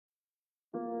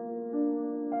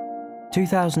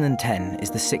2010 is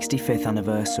the 65th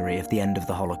anniversary of the end of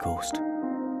the Holocaust.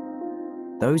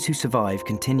 Those who survive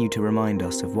continue to remind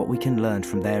us of what we can learn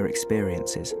from their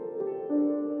experiences.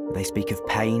 They speak of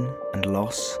pain and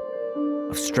loss,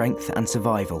 of strength and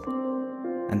survival,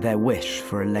 and their wish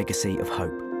for a legacy of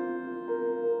hope.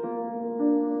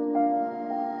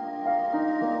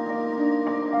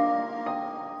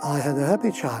 I had a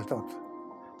happy childhood.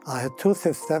 I had two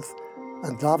sisters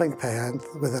and loving parents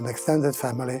with an extended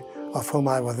family of whom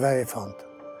I was very fond.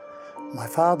 My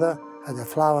father had a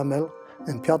flour mill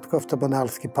in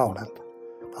Piotrków-Trybunalski, Poland.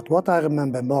 But what I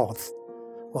remember most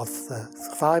was the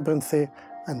vibrancy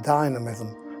and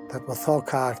dynamism that was so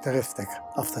characteristic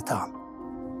of the town.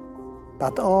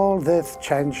 But all this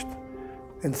changed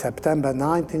in September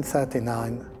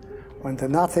 1939 when the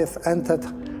Nazis entered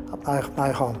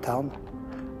my hometown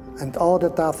and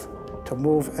ordered us to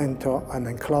move into an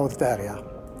enclosed area.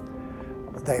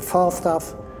 They forced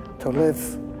us to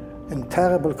live in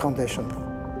terrible conditions.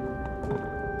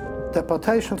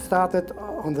 Deportation started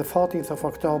on the 14th of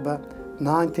October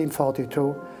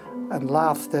 1942 and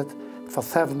lasted for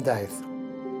 7 days.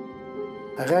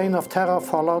 A reign of terror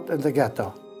followed in the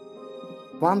ghetto.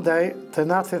 One day, the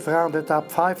Nazis rounded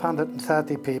up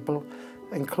 530 people,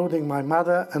 including my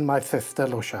mother and my sister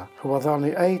Lucia, who was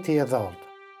only 8 years old.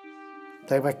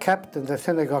 They were kept in the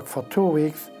synagogue for 2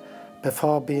 weeks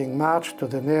before being marched to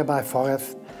the nearby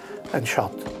forest and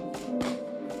shot.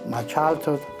 My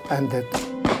childhood ended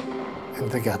in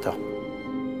the ghetto.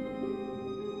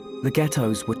 The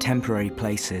ghettos were temporary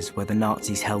places where the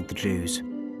Nazis held the Jews.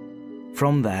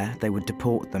 From there, they would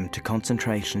deport them to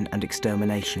concentration and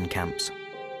extermination camps.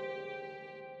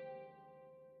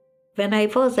 When I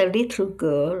was a little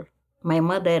girl, my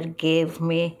mother gave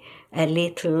me a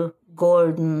little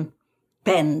golden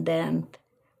pendant,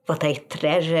 what I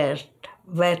treasured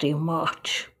very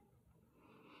much.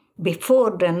 Before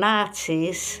the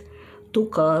Nazis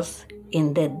took us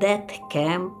in the death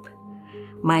camp,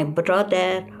 my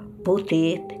brother put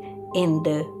it in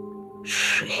the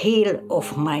heel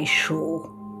of my shoe.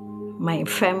 My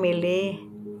family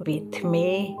with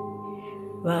me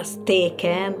was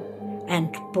taken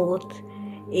and put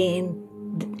in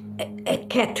a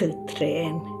cattle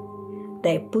train.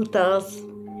 They put us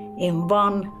in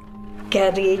one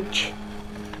carriage,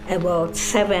 about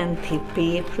 70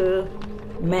 people,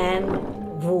 men,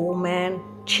 women,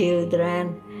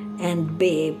 children, and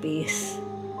babies.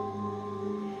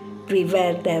 We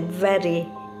were there very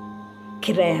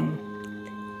cramped.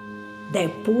 They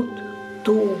put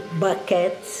 2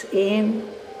 buckets in,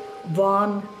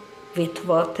 one with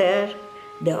water,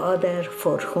 the other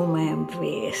for human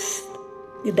waste.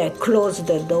 They closed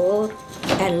the door,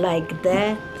 and like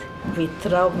that, we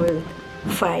traveled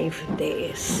 5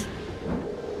 days.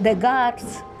 The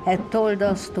guards had told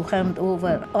us to hand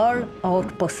over all our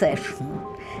possessions,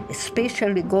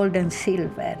 especially gold and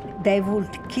silver. They would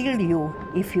kill you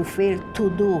if you failed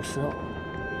to do so.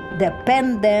 The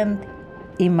pendant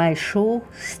in my shoe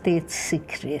stayed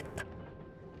secret.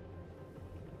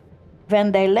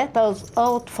 When they let us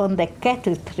out from the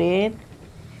cattle train,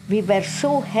 we were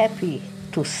so happy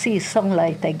to see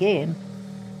sunlight again.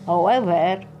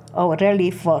 However, our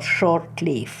relief was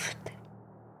short-lived.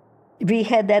 We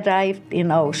had arrived in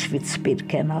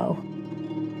Auschwitz-Birkenau.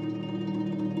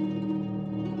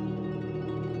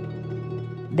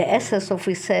 The SS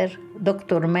officer,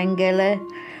 Dr. Mengele,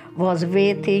 was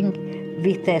waiting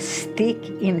with a stick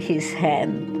in his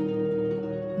hand.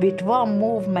 With one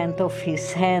movement of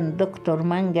his hand, Dr.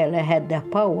 Mengele had the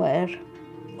power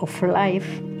of life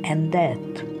and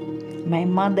death. My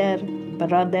mother,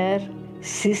 brother,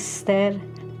 sister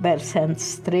were sent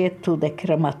straight to the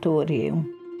crematorium.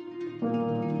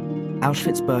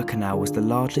 Auschwitz-Birkenau was the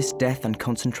largest death and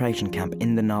concentration camp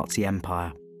in the Nazi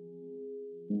Empire.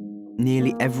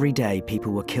 Nearly every day,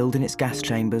 people were killed in its gas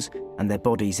chambers and their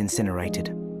bodies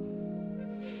incinerated.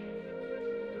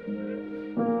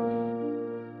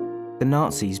 The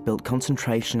Nazis built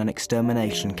concentration and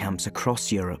extermination camps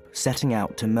across Europe, setting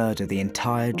out to murder the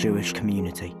entire Jewish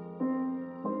community.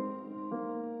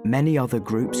 Many other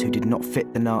groups who did not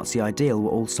fit the Nazi ideal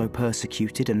were also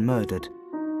persecuted and murdered.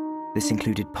 This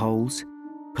included Poles,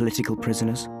 political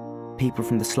prisoners, people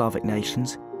from the Slavic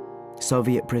nations,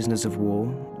 Soviet prisoners of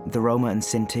war, the Roma and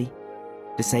Sinti,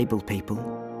 disabled people,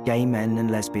 gay men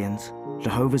and lesbians,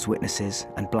 Jehovah's Witnesses,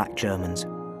 and black Germans.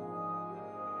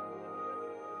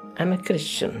 I'm a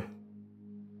Christian.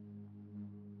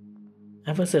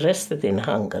 I was arrested in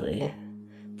Hungary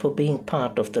for being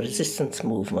part of the resistance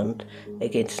movement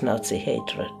against Nazi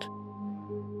hatred.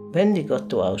 When we got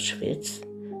to Auschwitz,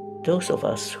 those of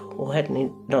us who had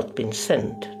not been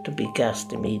sent to be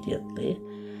gassed immediately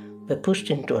were pushed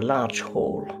into a large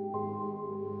hall.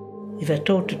 We were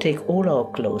told to take all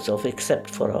our clothes off except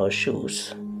for our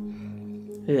shoes.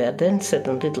 We were then set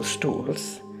on little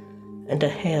stools, and the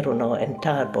hair on our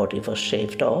entire body was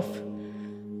shaved off,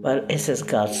 while SS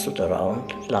guards stood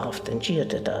around, laughed and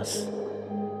jeered at us.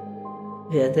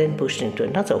 We were then pushed into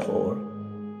another hall,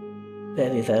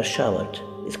 where we were showered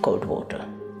with cold water.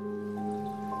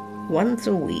 Once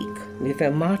a week, we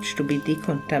were marched to be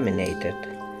decontaminated.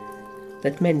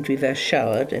 That meant we were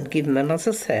showered and given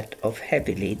another set of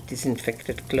heavily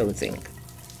disinfected clothing.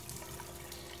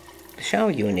 The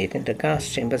shower unit and the gas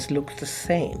chambers looked the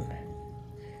same,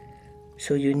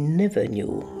 so you never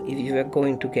knew if you were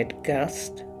going to get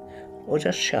gassed or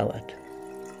just showered.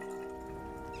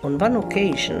 On one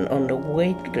occasion, on the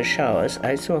way to the showers,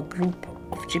 I saw a group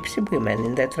of gypsy women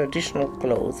in their traditional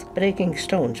clothes breaking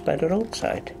stones by the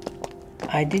roadside.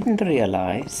 I didn't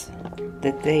realize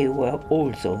that they were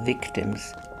also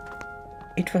victims.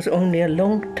 It was only a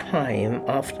long time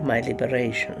after my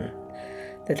liberation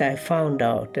that I found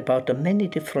out about the many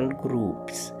different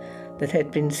groups that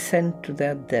had been sent to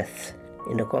their death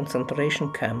in the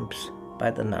concentration camps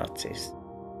by the Nazis.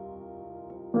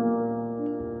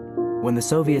 When the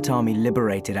Soviet army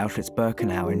liberated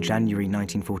Auschwitz-Birkenau in January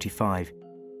 1945,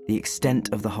 the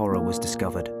extent of the horror was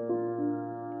discovered.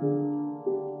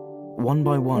 One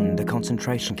by one, the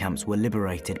concentration camps were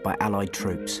liberated by Allied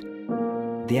troops.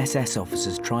 The SS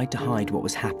officers tried to hide what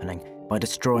was happening by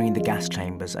destroying the gas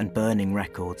chambers and burning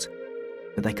records,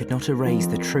 but they could not erase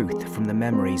the truth from the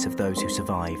memories of those who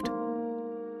survived.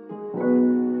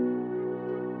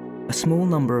 A small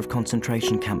number of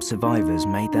concentration camp survivors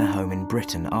made their home in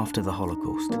Britain after the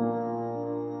Holocaust.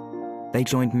 They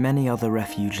joined many other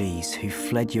refugees who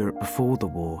fled Europe before the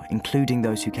war, including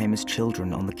those who came as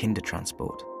children on the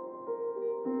Kindertransport.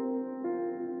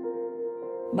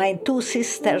 My two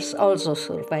sisters also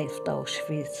survived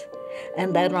Auschwitz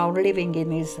and are now living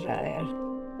in Israel.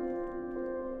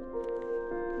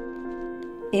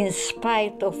 In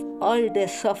spite of all the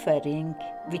suffering,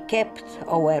 we kept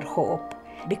our hope,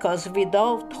 because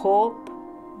without hope,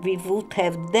 we would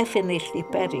have definitely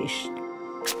perished.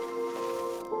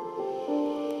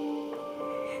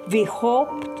 We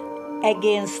hoped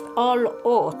against all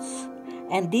odds,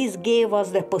 and this gave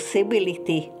us the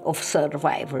possibility of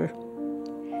survival.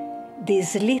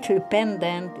 This little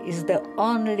pendant is the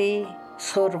only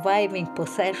surviving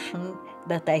possession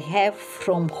that I have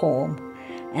from home,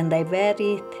 and I wear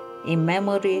it in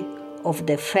memory of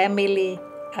the family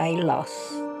I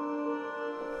lost.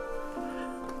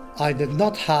 I did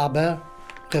not harbor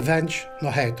revenge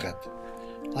nor hatred.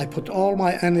 I put all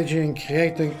my energy in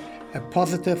creating a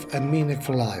positive and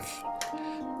meaningful life.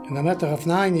 In a matter of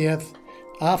 9 years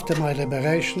after my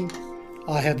liberation,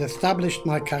 I had established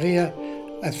my career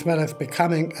as well as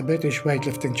becoming a British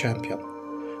weightlifting champion.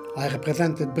 I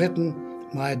represented Britain,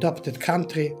 my adopted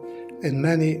country, in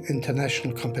many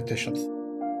international competitions.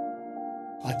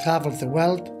 I traveled the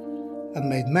world and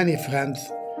made many friends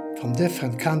from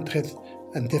different countries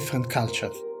and different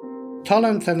cultures.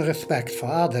 Tolerance and respect for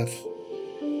others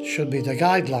should be the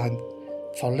guideline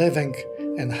for living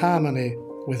in harmony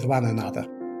with one another.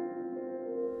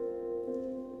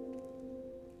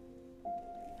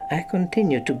 I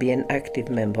continue to be an active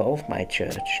member of my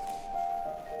church.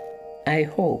 I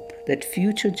hope that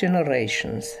future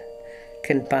generations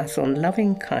can pass on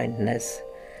loving kindness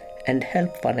and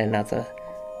help one another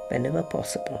whenever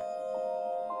possible.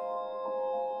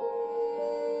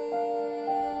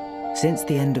 Since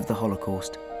the end of the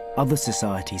Holocaust, other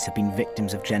societies have been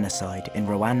victims of genocide in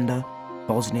Rwanda,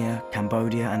 Bosnia,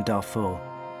 Cambodia and Darfur.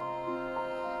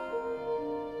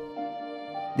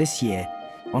 This year,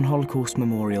 on Holocaust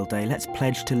Memorial Day, let's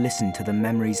pledge to listen to the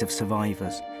memories of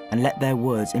survivors and let their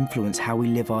words influence how we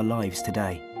live our lives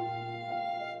today.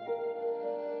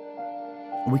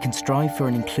 We can strive for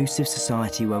an inclusive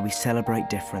society where we celebrate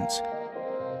difference.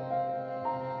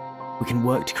 We can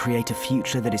work to create a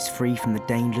future that is free from the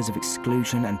dangers of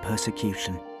exclusion and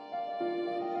persecution.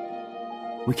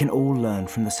 We can all learn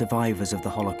from the survivors of the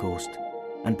Holocaust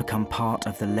and become part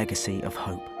of the legacy of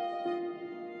hope.